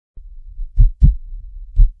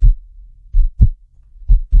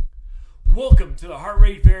Welcome to the Heart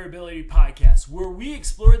Rate Variability Podcast, where we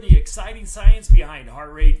explore the exciting science behind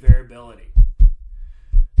heart rate variability.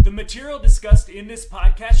 The material discussed in this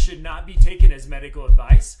podcast should not be taken as medical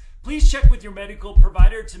advice. Please check with your medical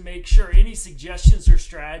provider to make sure any suggestions or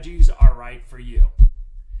strategies are right for you.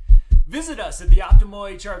 Visit us at the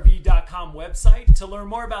OptimalHRV.com website to learn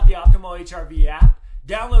more about the Optimal HRV app,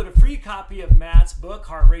 download a free copy of Matt's book,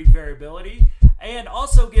 Heart Rate Variability, and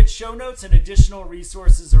also get show notes and additional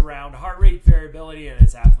resources around heart rate variability and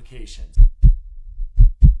its applications.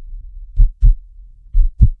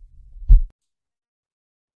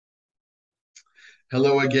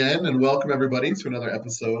 Hello again, and welcome everybody to another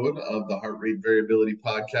episode of the Heart Rate Variability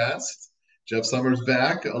Podcast. Jeff Summers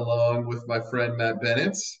back along with my friend Matt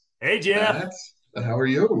Bennett. Hey, Jeff. Matt, how are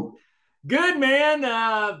you? Good, man.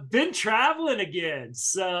 Been traveling again.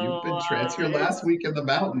 So It's your last week in the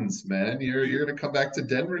mountains, man. You're gonna come back to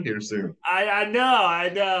Denver here soon. I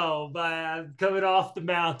know, but I'm coming off the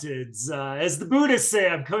mountains. As the Buddhists say,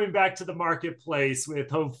 I'm coming back to the marketplace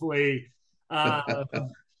with hopefully my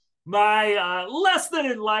less than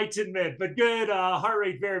enlightenment, but good heart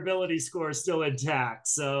rate variability score still intact.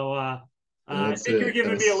 So I think you're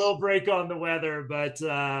giving me a little break on the weather, but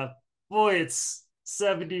boy, it's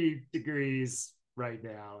 70 degrees right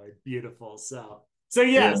now. It's beautiful. So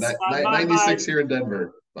yes. 96 here in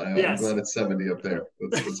Denver. I'm yes. glad it's 70 up there.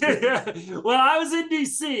 That's good. Well, I was in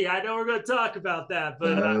DC. I know we're going to talk about that,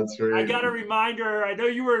 but that's right. I got a reminder. I know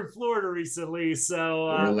you were in Florida recently, so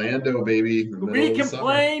Orlando, baby. We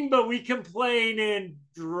complain in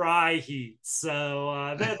dry heat.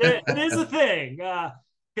 So that is a thing.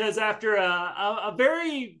 Because after a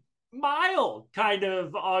very mild kind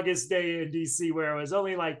of August day in DC where it was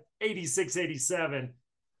only like 86, 87,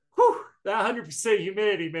 whew, that 100%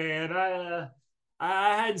 humidity, man.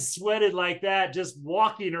 I hadn't sweated like that just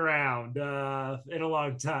walking around in a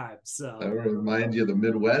long time. So I remind you of the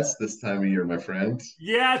Midwest this time of year, my friend.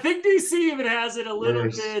 Yeah, I think DC even has it a little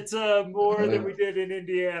bit more than we did in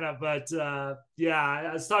Indiana. But yeah,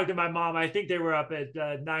 I was talking to my mom. I think they were up at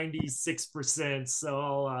 96%.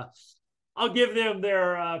 So I'll give them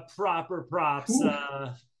their proper props.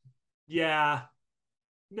 Yeah.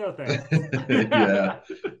 No thanks.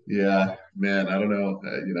 yeah, man. I don't know.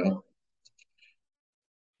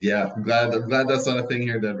 Yeah, I'm glad that's not a thing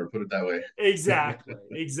here in Denver. Put it that way. Exactly.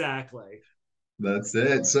 That's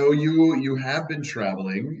it. So you have been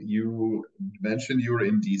traveling. You mentioned you were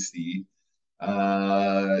in DC.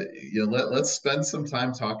 Let's spend some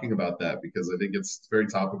time talking about that because I think it's very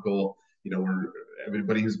topical.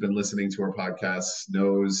 Everybody who's been listening to our podcast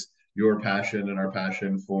knows your passion and our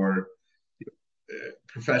passion for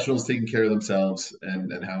professionals taking care of themselves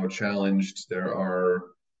and how challenged there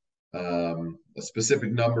are a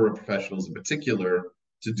specific number of professionals in particular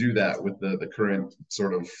to do that with the current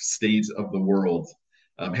sort of state of the world,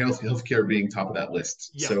 healthcare being top of that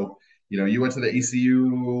list. Yeah. So, you went to the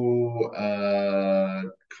ACU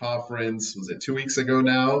conference, was it 2 weeks ago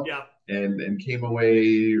now? Yeah. And came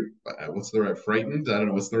away, what's the right, frightened? I don't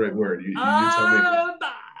know, what's the right word? You tell me.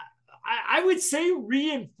 I would say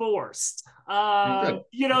reinforced. So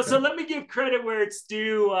let me give credit where it's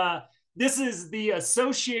due. This is the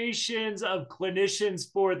Associations of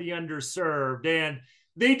Clinicians for the Underserved, and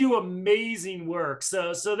they do amazing work.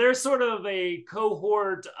 So they're sort of a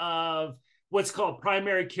cohort of what's called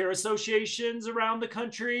primary care associations around the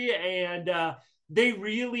country, and they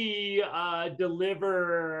really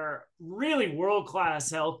deliver really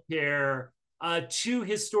world-class healthcare to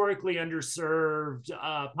historically underserved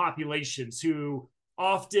populations who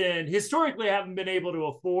often historically haven't been able to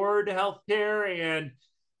afford healthcare. And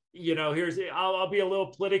I'll be a little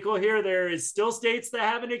political here. There is still states that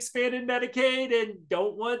haven't expanded Medicaid and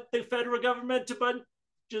don't want the federal government to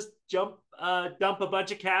just dump a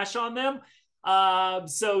bunch of cash on them.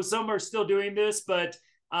 So some are still doing this, but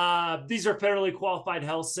these are federally qualified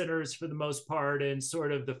health centers for the most part, and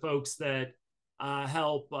sort of the folks that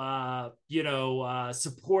help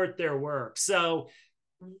support their work. So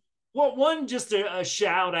just a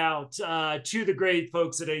shout out to the great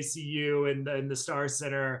folks at ACU and the Star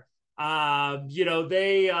Center. I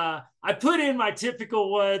put in my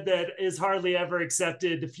typical one that is hardly ever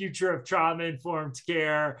accepted: the future of trauma-informed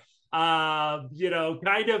care.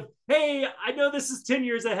 Kind of, hey, I know this is 10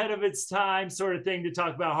 years ahead of its time sort of thing to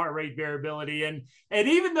talk about heart rate variability. And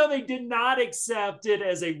even though they did not accept it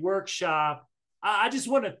as a workshop, I just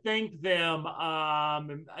want to thank them,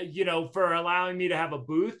 for allowing me to have a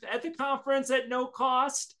booth at the conference at no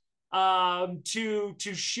cost, to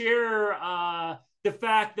share the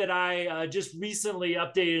fact that I just recently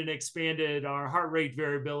updated and expanded our heart rate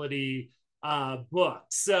variability book.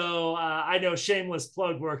 So I know shameless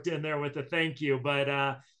plug worked in there with a thank you, but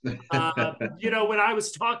when I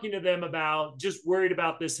was talking to them about just worried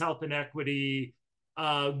about this health inequity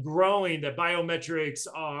growing, that biometrics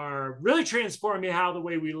are really transforming how the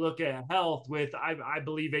way we look at health, with I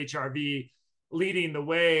believe HRV leading the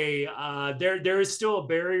way. There is still a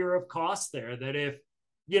barrier of cost there, that if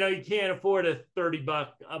you can't afford a $30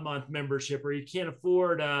 a month membership, or you can't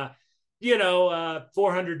afford a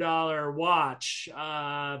 $400 watch,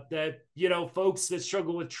 that folks that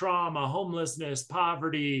struggle with trauma, homelessness,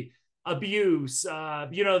 poverty, abuse,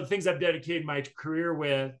 the things I've dedicated my career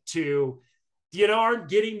with to, aren't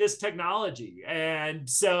getting this technology. And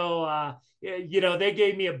so they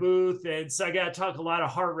gave me a booth, and so I got to talk a lot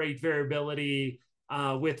of heart rate variability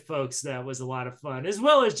with folks. That was a lot of fun, as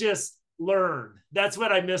well as just learn. That's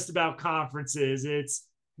what I missed about conferences. It's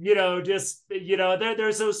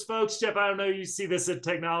there's those folks, Jeff. I don't know, you see this at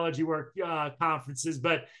technology work conferences,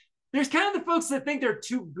 but there's kind of the folks that think they're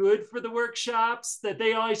too good for the workshops, that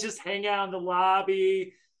they always just hang out in the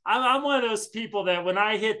lobby. I'm one of those people that when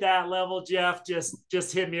I hit that level, Jeff,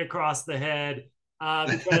 just hit me across the head,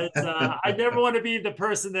 because I never want to be the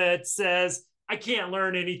person that says I can't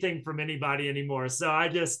learn anything from anybody anymore. So I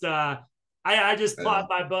just plot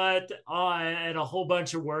my butt at a whole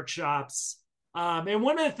bunch of workshops. And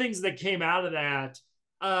one of the things that came out of that,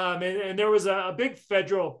 and there was a big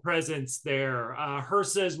federal presence there.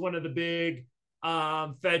 HRSA is one of the big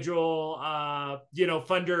federal,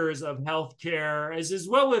 funders of healthcare, as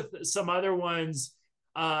well with some other ones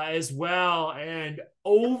as well. And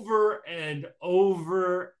over and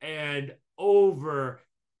over and over,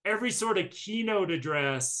 every sort of keynote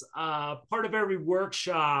address, part of every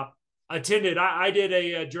workshop attended. I did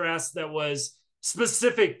a address that was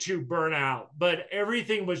specific to burnout, but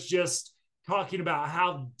everything was just talking about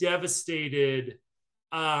how devastated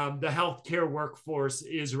the healthcare workforce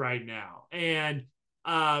is right now. And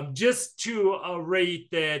just to a rate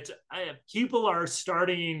that people are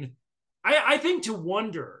starting, I think, to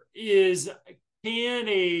wonder is, can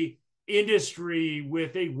a industry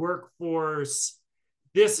with a workforce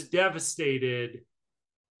this devastated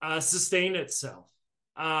sustain itself?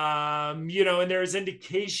 And there's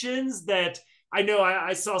indications that, I know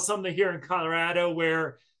I saw something here in Colorado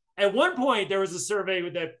where at one point there was a survey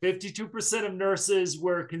that 52% of nurses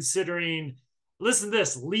were considering, listen to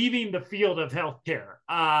this, leaving the field of healthcare.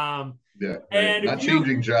 Yeah, right. Not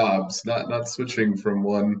changing jobs, not switching from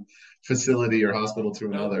one facility or hospital to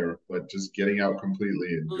another, but just getting out completely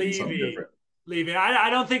and doing something different. Leaving. I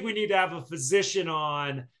don't think we need to have a physician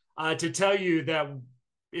on to tell you that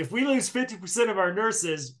if we lose 50% of our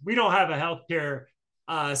nurses, we don't have a healthcare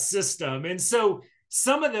system. And so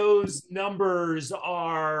some of those numbers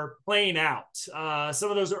are playing out. Some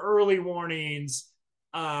of those early warnings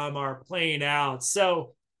are playing out.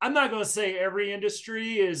 So I'm not going to say every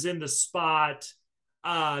industry is in the spot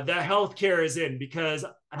that healthcare is in, because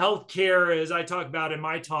healthcare, as I talk about in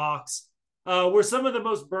my talks, were some of the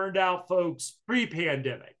most burned out folks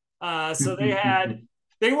pre-pandemic. So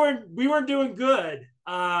we weren't doing good,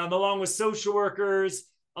 along with social workers,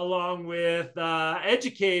 along with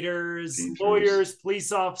educators, teachers, lawyers,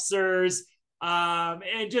 police officers,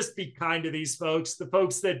 and just be kind to these folks, the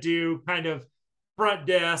folks that do kind of front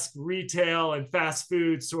desk, retail, and fast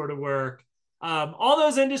food sort of work. All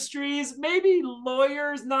those industries, maybe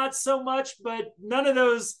lawyers, not so much, but none of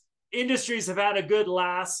those industries have had a good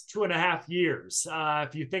last 2.5 years.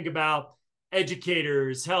 If you think about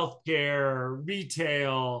educators, healthcare,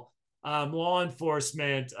 retail, law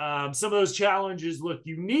enforcement, some of those challenges look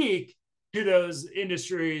unique to those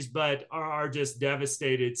industries, but are just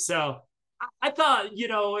devastated. So I thought,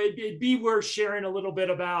 it'd be worth sharing a little bit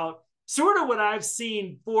about sort of what I've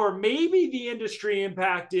seen for maybe the industry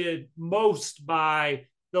impacted most by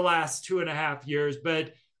the last 2.5 years.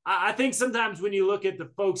 But I think sometimes when you look at the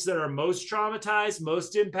folks that are most traumatized,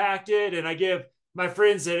 most impacted, and I give my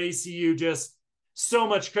friends at ACU just so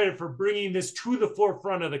much credit for bringing this to the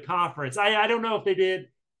forefront of the conference. I don't know if they did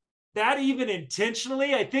that even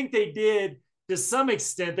intentionally. I think they did to some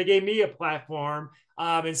extent. They gave me a platform,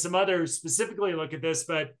 and some others specifically look at this,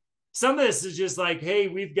 but some of this is just like, hey,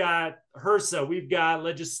 we've got HRSA, we've got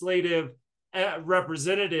legislative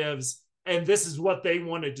representatives, and this is what they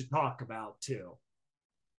wanted to talk about too.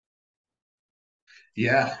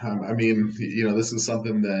 Yeah, I mean, this is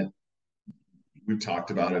something that we've talked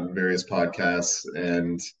about in various podcasts,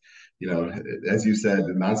 and as you said,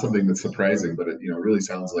 not something that's surprising, but it really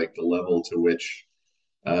sounds like the level to which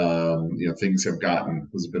things have gotten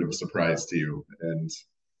was a bit of a surprise to you. And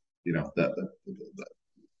that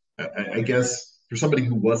I guess for somebody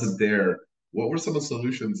who wasn't there, what were some of the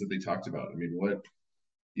solutions that they talked about? I mean, what,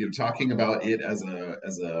 talking about it as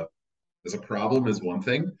a problem is one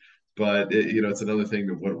thing, but it's another thing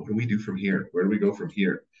of what do we do from here? Where do we go from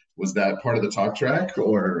here? Was that part of the talk track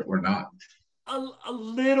or not? A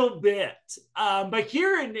little bit. But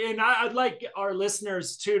here, and I'd like our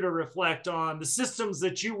listeners too to reflect on the systems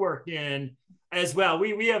that you work in as well.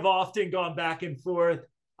 We have often gone back and forth.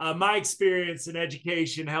 My experience in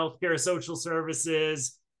education, healthcare, social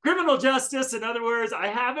services, criminal justice. In other words, I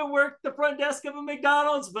haven't worked the front desk of a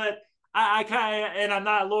McDonald's, but I kind of, and I'm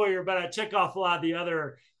not a lawyer, but I check off a lot of the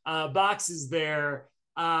other boxes there.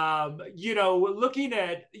 Looking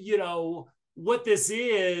at, what this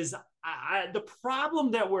is, the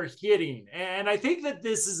problem that we're hitting, and I think that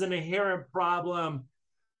this is an inherent problem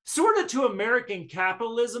sort of to American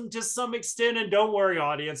capitalism to some extent. And don't worry,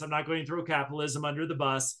 audience, I'm not going to throw capitalism under the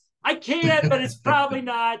bus. I can, but it's probably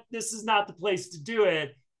not, this is not the place to do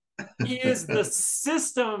it. Is the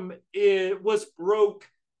system was broke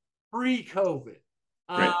pre-COVID.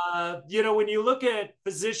 Right. When you look at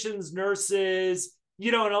physicians, nurses,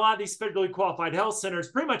 and a lot of these federally qualified health centers,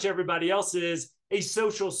 pretty much everybody else is a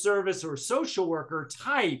social service or social worker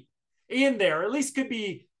type in there, at least could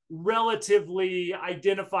be relatively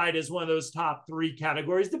identified as one of those top three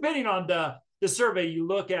categories, depending on the survey you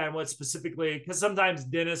look at and what specifically, because sometimes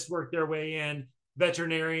dentists work their way in,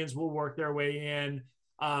 veterinarians will work their way in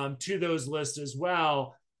to those lists as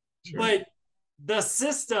well. Sure. But the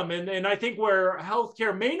system, and I think where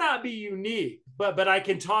healthcare may not be unique, but I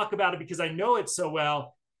can talk about it because I know it so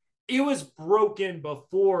well, it was broken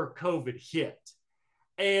before COVID hit.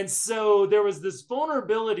 And so there was this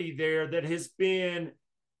vulnerability there that has been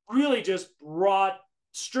really just brought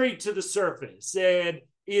straight to the surface and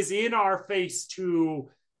is in our face to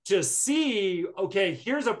see, okay,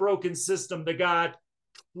 here's a broken system that got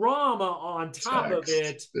trauma on top of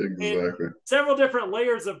it. Exactly. Several different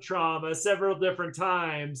layers of trauma, several different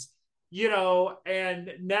times,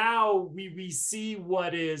 and now we see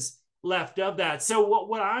what is left of that. So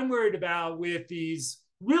what I'm worried about with these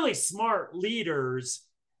really smart leaders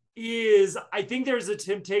is I think there's a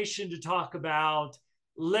temptation to talk about,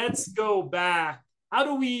 let's go back. How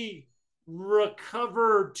do we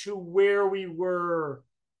recover to where we were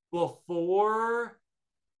before?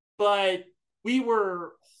 But we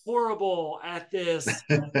were horrible at this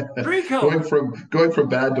pre-COVID. going from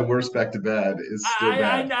bad to worse back to bad is still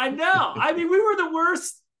bad. I know. I mean, we were the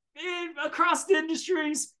worst across the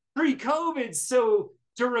industries pre-COVID. So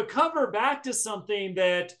to recover back to something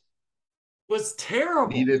that was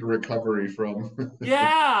terrible, needed recovery from.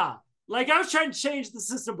 Yeah, like I was trying to change the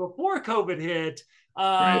system before COVID hit,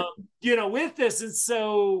 right. With this, and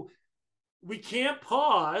so we can't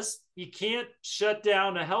pause. You can't shut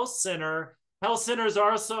down a health center. Health centers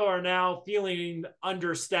also are now feeling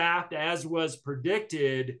understaffed, as was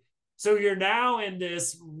predicted. So you're now in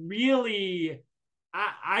this really,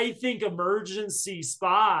 I think, emergency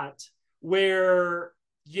spot where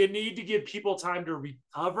you need to give people time to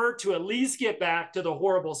recover, to at least get back to the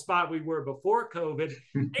horrible spot we were before COVID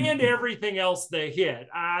and everything else they hit.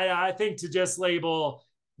 I think to just label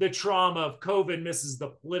the trauma of COVID misses the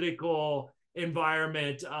political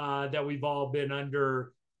environment that we've all been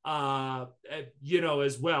under,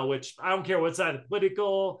 as well, which I don't care what side of the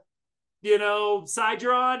political, side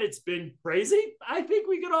you're on. It's been crazy. I think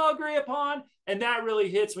we could all agree upon. And that really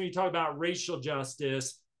hits when you talk about racial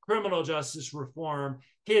justice, criminal justice reform,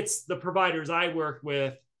 hits the providers I work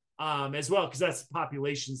with as well, because that's the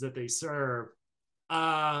populations that they serve.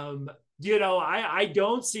 I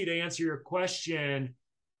don't see, to answer your question,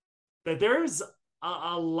 that there's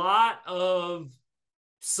a lot of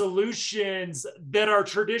solutions that are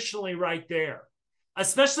traditionally right there,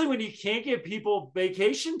 especially when you can't give people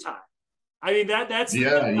vacation time. I mean, that's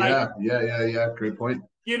yeah. Great point.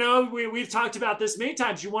 We've talked about this many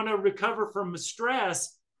times. You want to recover from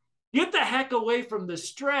stress, get the heck away from the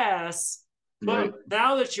stress. But right.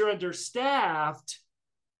 Now that you're understaffed,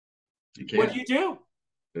 what do?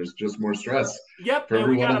 There's just more stress. Yep. For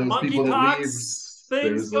every we one got of those people that leaves,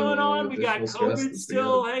 things going on. We got COVID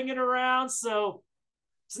still hanging around. So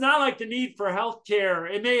it's not like the need for healthcare.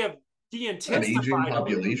 It may have de-intensified. An aging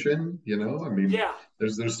population, I mean, yeah.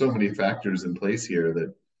 There's so many factors in place here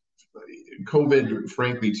that COVID,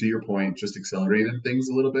 frankly, to your point, just accelerated things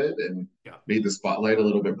a little bit and made the spotlight a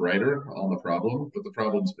little bit brighter on the problem. But the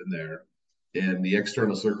problem's been there, and the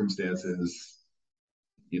external circumstances,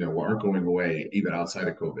 aren't going away even outside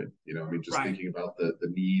of COVID. I mean, just thinking about the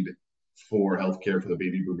need for healthcare for the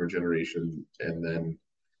baby boomer generation, and then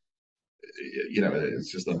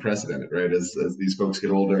it's just unprecedented, right? As these folks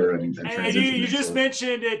get older and And you, transition you just into.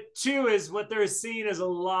 mentioned it too, is what they're seeing as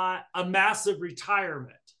a massive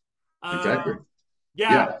retirement. Exactly.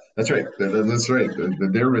 Yeah, Yeah, that's right. That's right.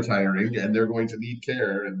 They're retiring and they're going to need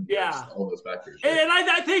care, and yeah. just all those factors, right? And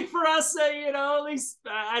I think for us, at least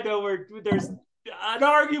I know there's an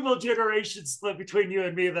arguable generation split between you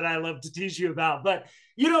and me that I love to tease you about. But,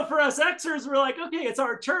 for us Xers, we're like, okay, it's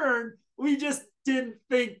our turn. We just didn't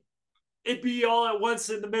think it'd be all at once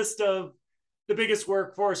in the midst of the biggest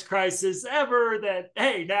workforce crisis ever that,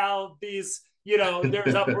 hey, now there's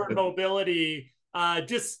upward mobility,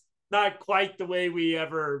 just not quite the way we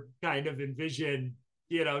ever kind of envisioned,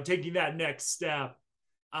 taking that next step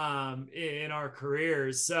in our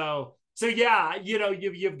careers. So yeah,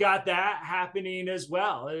 you've got that happening as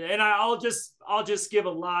well. And I'll just give a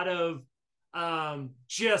lot of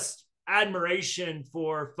just admiration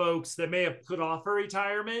for folks that may have put off a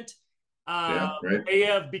retirement. Yeah, right. May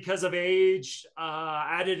have, because of age,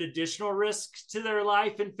 added additional risk to their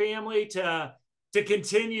life and family to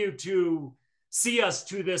continue to see us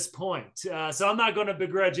to this point. So I'm not going to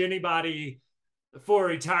begrudge anybody for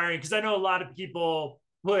retiring, because I know a lot of people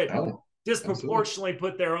disproportionately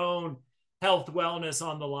put their own health wellness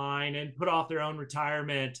on the line and put off their own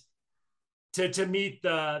retirement to meet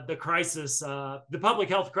the crisis, the public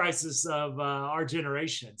health crisis of our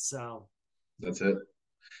generation. So that's it.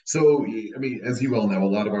 So, I mean, as you well know, a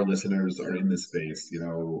lot of our listeners are in this space,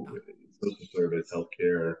 social service,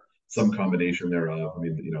 healthcare, some combination thereof. I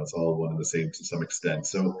mean, it's all one and the same to some extent.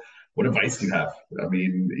 So, what advice do you have? I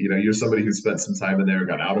mean, you're somebody who spent some time in there,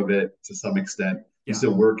 got out of it to some extent. You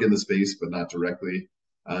still work in the space, but not directly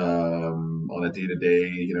on a day to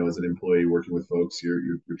day. As an employee working with folks, you're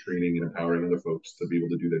training and empowering other folks to be able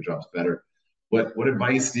to do their jobs better. What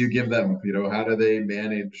advice do you give them? How do they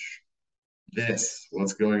manage this?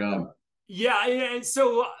 What's going on? Yeah, and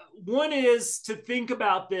so one is to think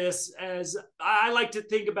about this as I like to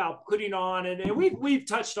think about putting on, and we've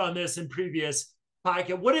touched on this in previous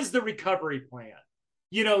podcast. What is the recovery plan?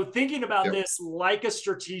 Thinking about this like a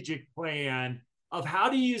strategic plan of how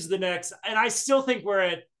to use the next, and I still think we're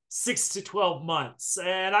at 6 to 12 months.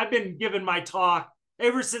 And I've been giving my talk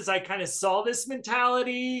ever since I kind of saw this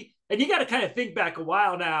mentality. And you got to kind of think back a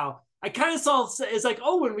while now. I kind of saw it's like,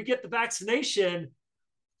 oh, when we get the vaccination,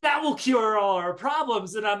 that will cure all our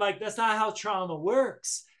problems. And I'm like, that's not how trauma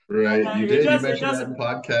works. Right. You did. You mentioned that in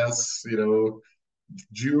podcasts,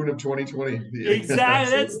 June of 2020.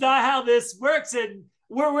 Exactly. That's not how this works. And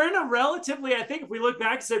we're in a relatively, I think if we look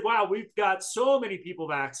back and said, wow, we've got so many people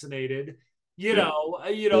vaccinated,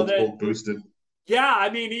 that boosted. Yeah. I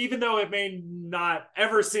mean, even though it may not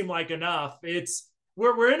ever seem like enough,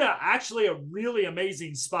 we're in actually a really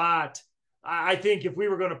amazing spot. I think if we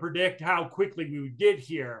were going to predict how quickly we would get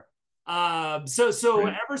here. So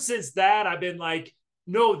right. Ever since that, I've been like,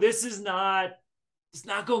 no, it's not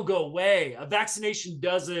going to go away. A vaccination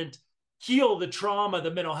doesn't heal the trauma,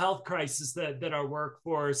 the mental health crisis that our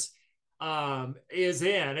workforce is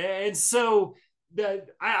in. And so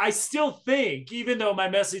I still think, even though my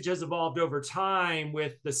message has evolved over time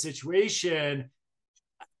with the situation,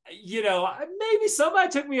 maybe somebody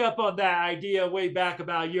took me up on that idea way back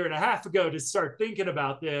about a year and a half ago to start thinking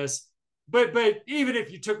about this. But even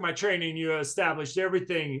if you took my training, you established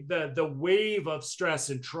everything, the wave of stress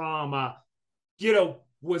and trauma,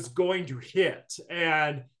 was going to hit.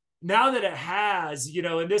 And now that it has,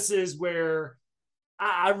 and this is where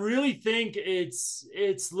I really think it's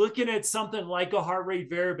looking at something like a heart rate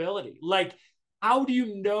variability. Like, how do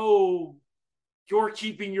you know you're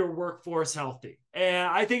keeping your workforce healthy? And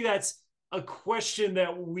I think that's a question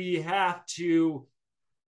that we have to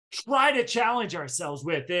try to challenge ourselves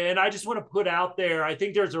with. And I just want to put out there, I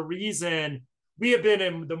think there's a reason we have been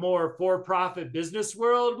in the more for-profit business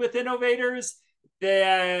world with innovators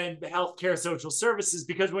than healthcare social services,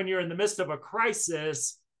 because when you're in the midst of a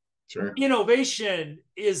crisis, sure, innovation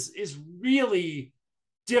is really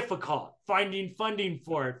difficult. Finding funding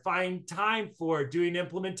for it, find time for it, doing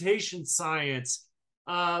implementation science,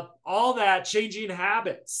 all that, changing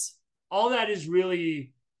habits, all that is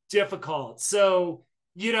really difficult. So,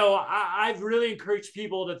 I've really encouraged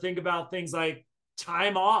people to think about things like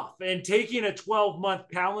time off and taking a 12-month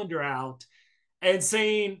calendar out and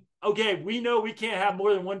saying, okay, we know we can't have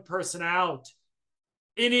more than one person out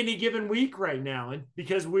in any given week right now. And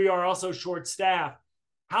because we are also short staffed,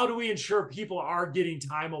 how do we ensure people are getting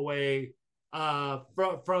time away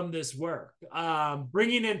from this work?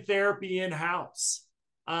 Bringing in therapy in-house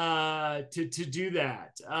to do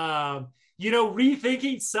that.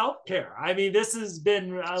 Rethinking self-care. I mean, this has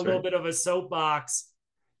been a little bit of a soapbox.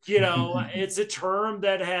 It's a term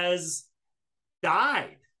that has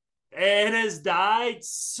died and has died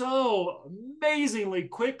so amazingly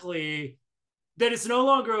quickly that it's no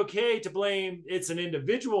longer okay to blame it's an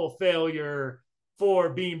individual failure for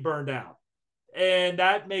being burned out. And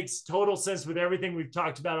that makes total sense with everything we've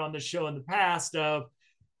talked about on the show in the past of,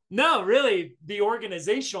 no, really, the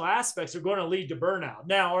organizational aspects are going to lead to burnout.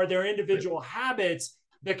 Now, are there individual habits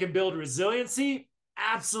that can build resiliency?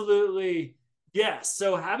 Absolutely, yes.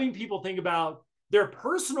 So having people think about their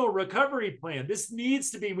personal recovery plan, this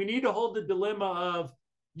needs to be, we need to hold the dilemma of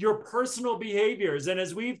your personal behaviors. And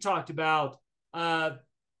as we've talked about,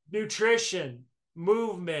 nutrition,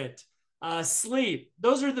 movement, sleep,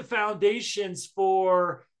 those are the foundations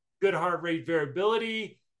for good heart rate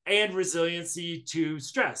variability and resiliency to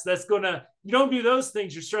stress. That's going to, you don't do those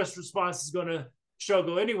things, your stress response is going to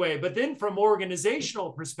struggle anyway. But then from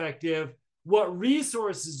organizational perspective, what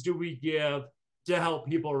resources do we give to help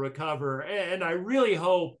people recover? And I really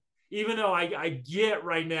hope, even though I get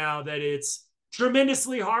right now that it's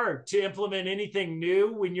tremendously hard to implement anything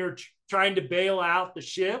new when you're trying to bail out the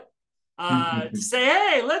ship, to say,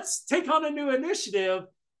 hey, let's take on a new initiative.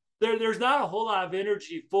 There's not a whole lot of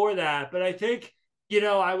energy for that. But I think,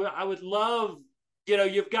 I would love,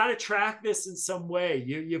 you've got to track this in some way.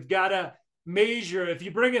 You've got to measure, if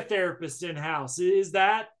you bring a therapist in-house, is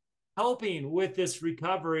that helping with this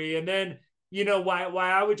recovery? And then, why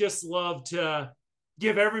I would just love to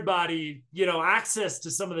give everybody, access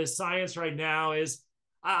to some of this science right now is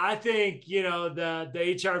I think, the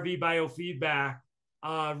HRV biofeedback,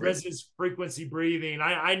 resonance frequency breathing.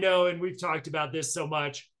 I know, and we've talked about this so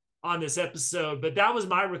much on this episode, but that was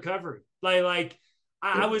my recovery.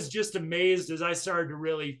 I was just amazed as I started to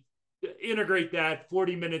really integrate that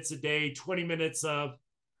 40 minutes a day, 20 minutes of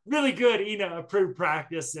really good, approved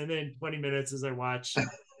practice, and then 20 minutes as I watch.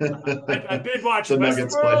 I did watch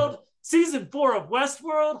Westworld, season 4 of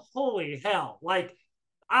Westworld. Holy hell.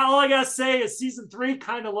 All I got to say is season 3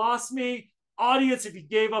 kind of lost me. Audience, if you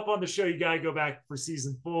gave up on the show, you got to go back for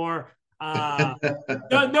season 4.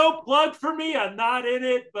 No plug for me. I'm not in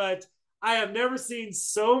it, but I have never seen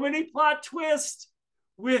so many plot twists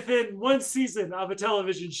within one season of a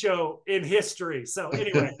television show in history. So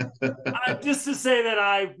anyway, just to say that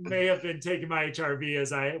I may have been taking my HRV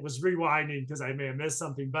as I was rewinding because I may have missed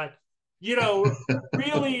something, but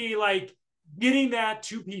really getting that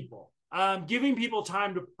to people, giving people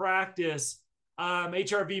time to practice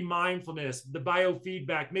HRV mindfulness, the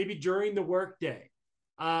biofeedback, maybe during the workday.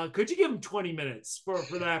 Could you give them 20 minutes for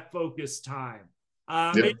that focused time?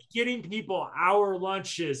 Maybe getting people hour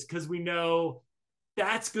lunches because we know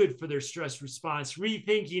that's good for their stress response.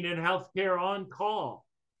 Rethinking in healthcare on call,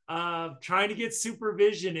 trying to get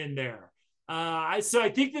supervision in there. So I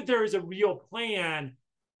think that there is a real plan.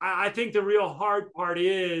 I think the real hard part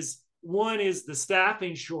is, one is the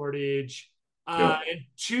staffing shortage, and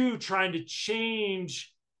 2, trying to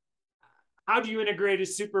change how do you integrate a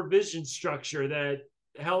supervision structure that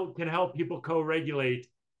can help people co-regulate.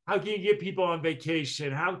 How can you get people on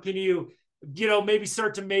vacation? How can you maybe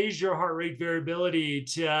start to measure heart rate variability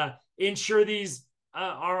to ensure these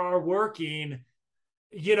are working?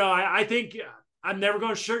 I think I'm never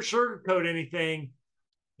going to sugarcoat anything.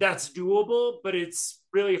 That's doable, but it's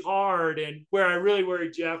really hard. And where I really worry,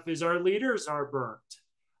 Jeff, is our leaders are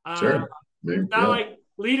burnt. Sure. Like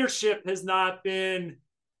leadership has not been,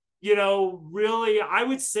 really, I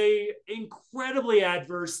would say, incredibly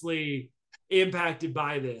adversely impacted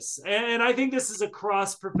by this. And I think this is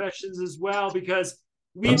across professions as well, because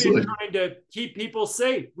we've been trying to keep people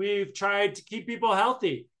safe. We've tried to keep people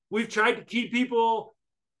healthy. We've tried to keep people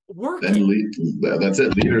working. And that's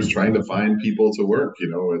it. Leaders trying to find people to work,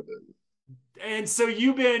 And so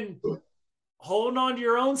you've been holding on to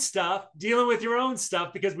your own stuff, dealing with your own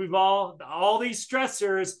stuff, because we've all these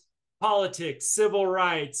stressors, politics, civil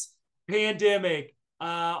rights, pandemic,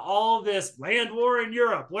 all this, land war in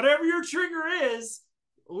Europe, whatever your trigger is,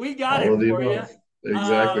 we got all it for you.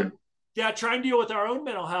 Exactly. Try and deal with our own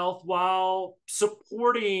mental health while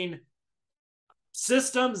supporting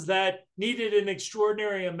systems that needed an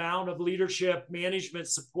extraordinary amount of leadership, management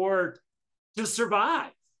support to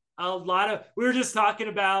survive. We were just talking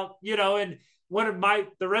about, and one of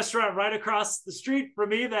the restaurant right across the street from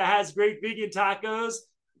me that has great vegan tacos,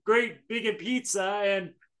 great vegan pizza,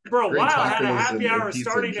 and for a while I had a happy hour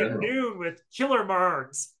starting at noon with killer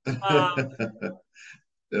margs.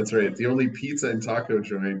 That's right. The only pizza and taco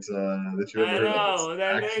joint that you ever heard of.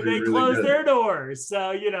 They really closed their doors.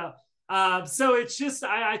 So, so it's just,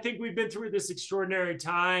 I think we've been through this extraordinary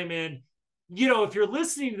time. And, if you're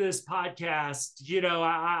listening to this podcast,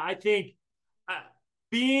 I think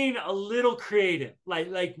being a little creative,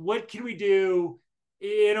 like what can we do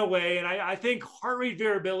in a way. And I think heart rate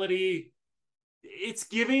variability, it's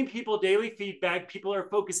giving people daily feedback. People are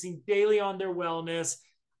focusing daily on their wellness.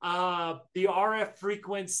 The RF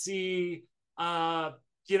frequency,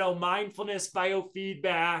 mindfulness,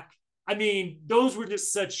 biofeedback. I mean, those were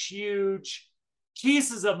just such huge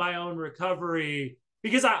pieces of my own recovery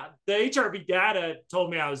because the HRV data told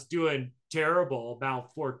me I was doing terrible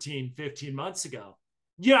about 14, 15 months ago.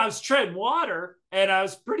 I was treading water and I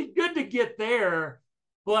was pretty good to get there,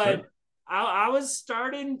 but sure. I was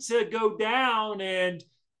starting to go down, and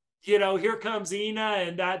here comes Ina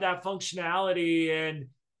and that functionality, and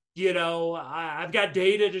I've got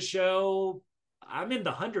data to show I'm in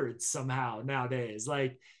the hundreds somehow nowadays.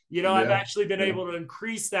 Like, I've actually been able to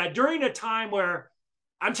increase that during a time where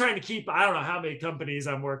I'm trying to keep, I don't know how many companies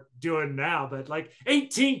I'm doing now, but like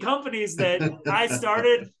 18 companies that I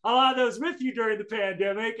started, a lot of those with you during the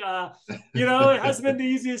pandemic. It hasn't been the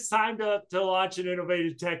easiest time to launch an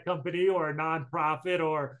innovative tech company or a nonprofit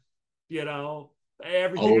or,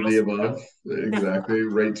 everything all of the above. Exactly.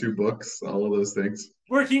 Write 2 books, all of those things.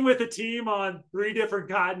 Working with a team on 3 different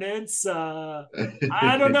continents. I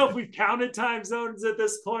don't know if we've counted time zones at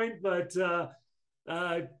this point, but a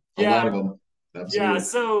lot of them. Absolutely. Yeah.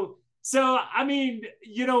 So I mean,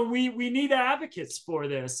 we need advocates for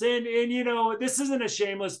this, and this isn't a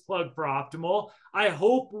shameless plug for Optimal. I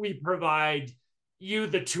hope we provide you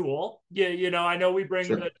the tool. I know we bring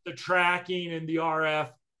sure. the tracking and the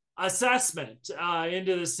RF assessment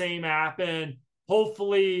into the same app, and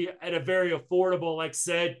hopefully at a very affordable, like I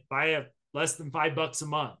said, by less than $5 a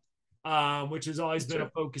month, which has always been a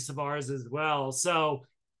focus of ours as well. So.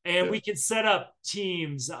 And we can set up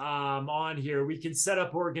teams on here. We can set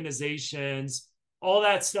up organizations. All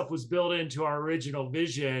that stuff was built into our original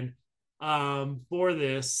vision for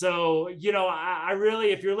this. So, I really,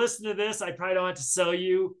 if you're listening to this, I probably don't have to sell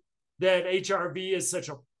you that HRV is such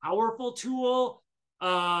a powerful tool.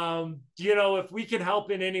 If we can help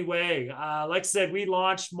in any way, like I said, we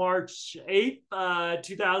launched March 8th,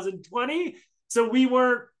 2020. So we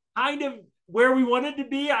weren't kind of where we wanted to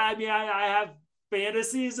be. I mean, I have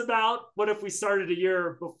fantasies about what if we started a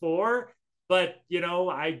year before, but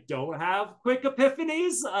I don't have quick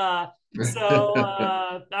epiphanies. So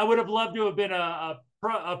I would have loved to have been a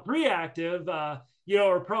proactive,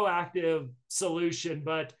 or proactive solution,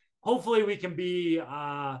 but hopefully we can be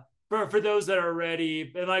for those that are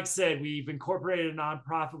ready. And like I said, we've incorporated a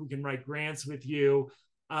nonprofit. We can write grants with you.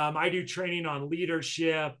 I do training on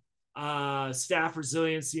leadership, staff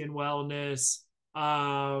resiliency and wellness.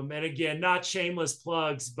 And again, not shameless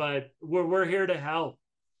plugs, but we're here to help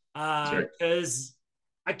because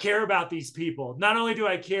I care about these people. Not only do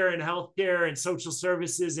I care in healthcare and social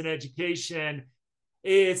services and education,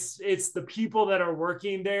 it's the people that are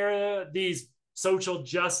working there, these social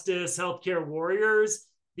justice healthcare warriors,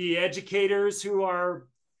 the educators who are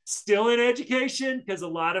still in education because a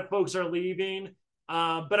lot of folks are leaving.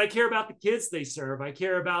 But I care about the kids they serve. I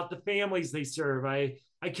care about the families they serve.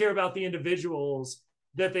 I care about the individuals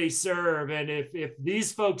that they serve. And if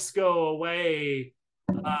these folks go away,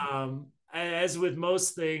 as with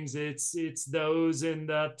most things, it's those in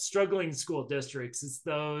the struggling school districts. It's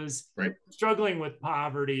those struggling with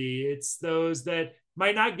poverty. It's those that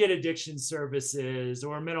might not get addiction services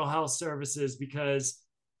or mental health services because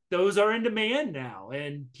those are in demand now.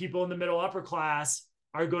 And people in the middle upper class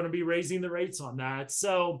are going to be raising the rates on that.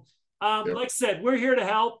 So like I said, we're here to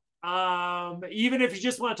help. Even if you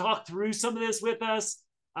just want to talk through some of this with us,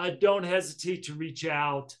 don't hesitate to reach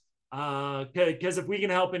out. Because if we can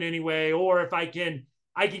help in any way, or if I can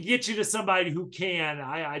get you to somebody who can,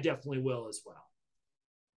 I definitely will as well.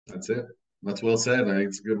 That's it. That's well said. I think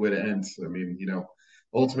it's a good way to end. I mean,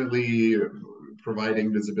 ultimately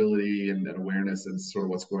providing visibility and awareness and sort of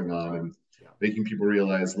what's going on and making people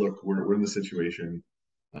realize, look, we're in the situation.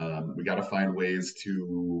 We got to find ways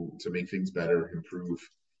to make things better, improve,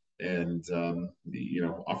 and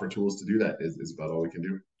offer tools to do that is about all we can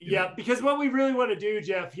do. Yeah, because what we really want to do,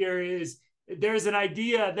 Jeff, here is there's an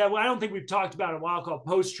idea that I don't think we've talked about in a while called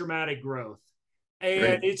post-traumatic growth.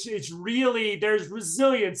 And it's really, there's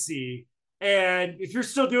resiliency. And if you're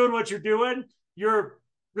still doing what you're doing, you're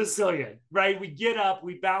resilient, right? We get up,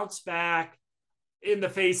 we bounce back in the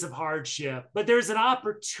face of hardship. But there's an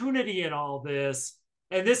opportunity in all this.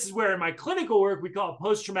 And this is where in my clinical work, we call it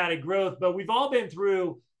post-traumatic growth, but we've all been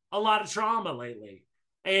through a lot of trauma lately.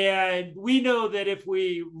 And we know that if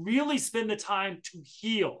we really spend the time to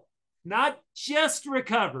heal, not just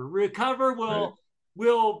recover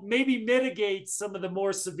will maybe mitigate some of the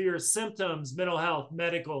more severe symptoms, mental health,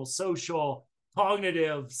 medical, social,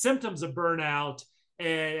 cognitive symptoms of burnout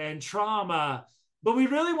and trauma. but we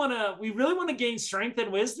really want to gain strength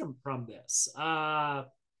and wisdom from this. I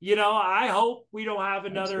hope we don't have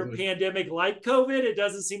another pandemic like COVID. It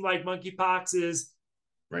doesn't seem like monkeypox is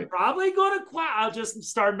probably going to quit. I'll just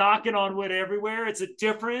start knocking on wood everywhere. It's a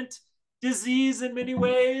different disease in many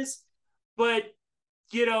ways, but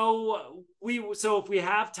so if we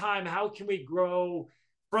have time, how can we grow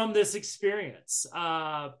from this experience?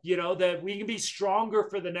 That we can be stronger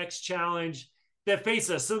for the next challenge that face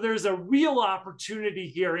us. So there's a real opportunity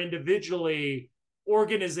here individually,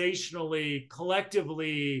 organizationally,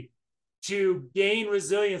 collectively, to gain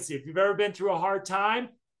resiliency. If you've ever been through a hard time,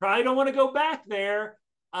 probably don't want to go back there,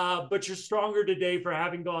 but you're stronger today for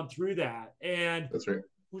having gone through that. And that's right.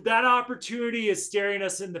 That opportunity is staring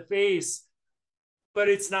us in the face, but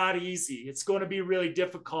it's not easy. It's going to be really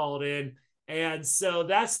difficult. And so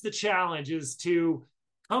that's the challenge, is to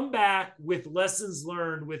come back with lessons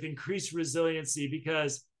learned, with increased resiliency,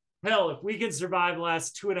 because hell, if we can survive the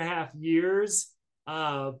last 2.5 years,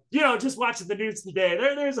 just watching the news today,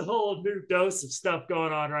 there's a whole new dose of stuff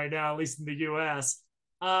going on right now, at least in the US.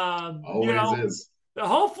 Always is.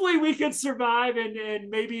 Hopefully we can survive and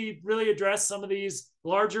maybe really address some of these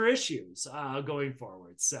larger issues going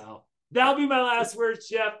forward. So that'll be my last words,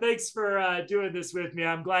 Jeff. Thanks for doing this with me.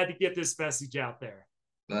 I'm glad to get this message out there.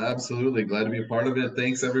 Absolutely. Glad to be a part of it.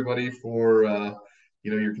 Thanks everybody for,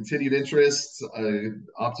 your continued interest.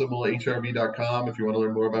 OptimalHRV.com. If you want to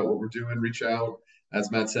learn more about what we're doing, reach out.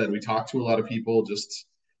 As Matt said, we talk to a lot of people just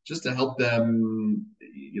to help them.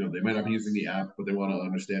 They might not be using the app, but they want to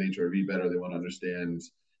understand HRV better. They want to understand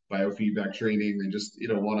biofeedback training. They just,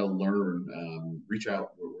 want to learn. Reach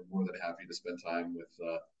out. We're more than happy to spend time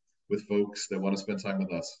with folks that want to spend time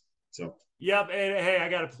with us. So. Yep, and hey, I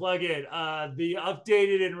got to plug it. The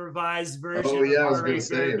updated and revised version of heart rate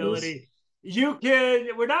variability.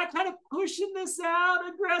 We're not kind of pushing this out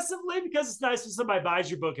aggressively because it's nice when somebody buys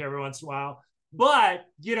your book every once in a while. But,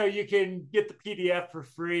 you can get the PDF for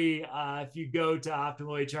free if you go to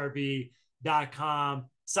optimalhrv.com,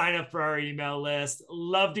 sign up for our email list.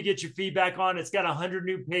 Love to get your feedback on it. It's got 100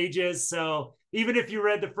 new pages. So even if you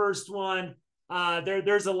read the first one,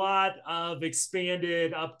 there's a lot of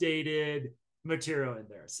expanded, updated material in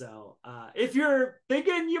there. So if you're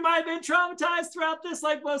thinking you might have been traumatized throughout this,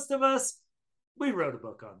 like most of us, we wrote a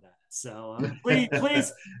book on that. So please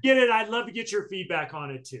get it. I'd love to get your feedback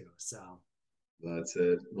on it too. So that's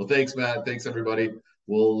it. Well, thanks, Matt. Thanks, everybody.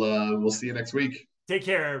 We'll see you next week. Take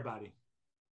care, everybody.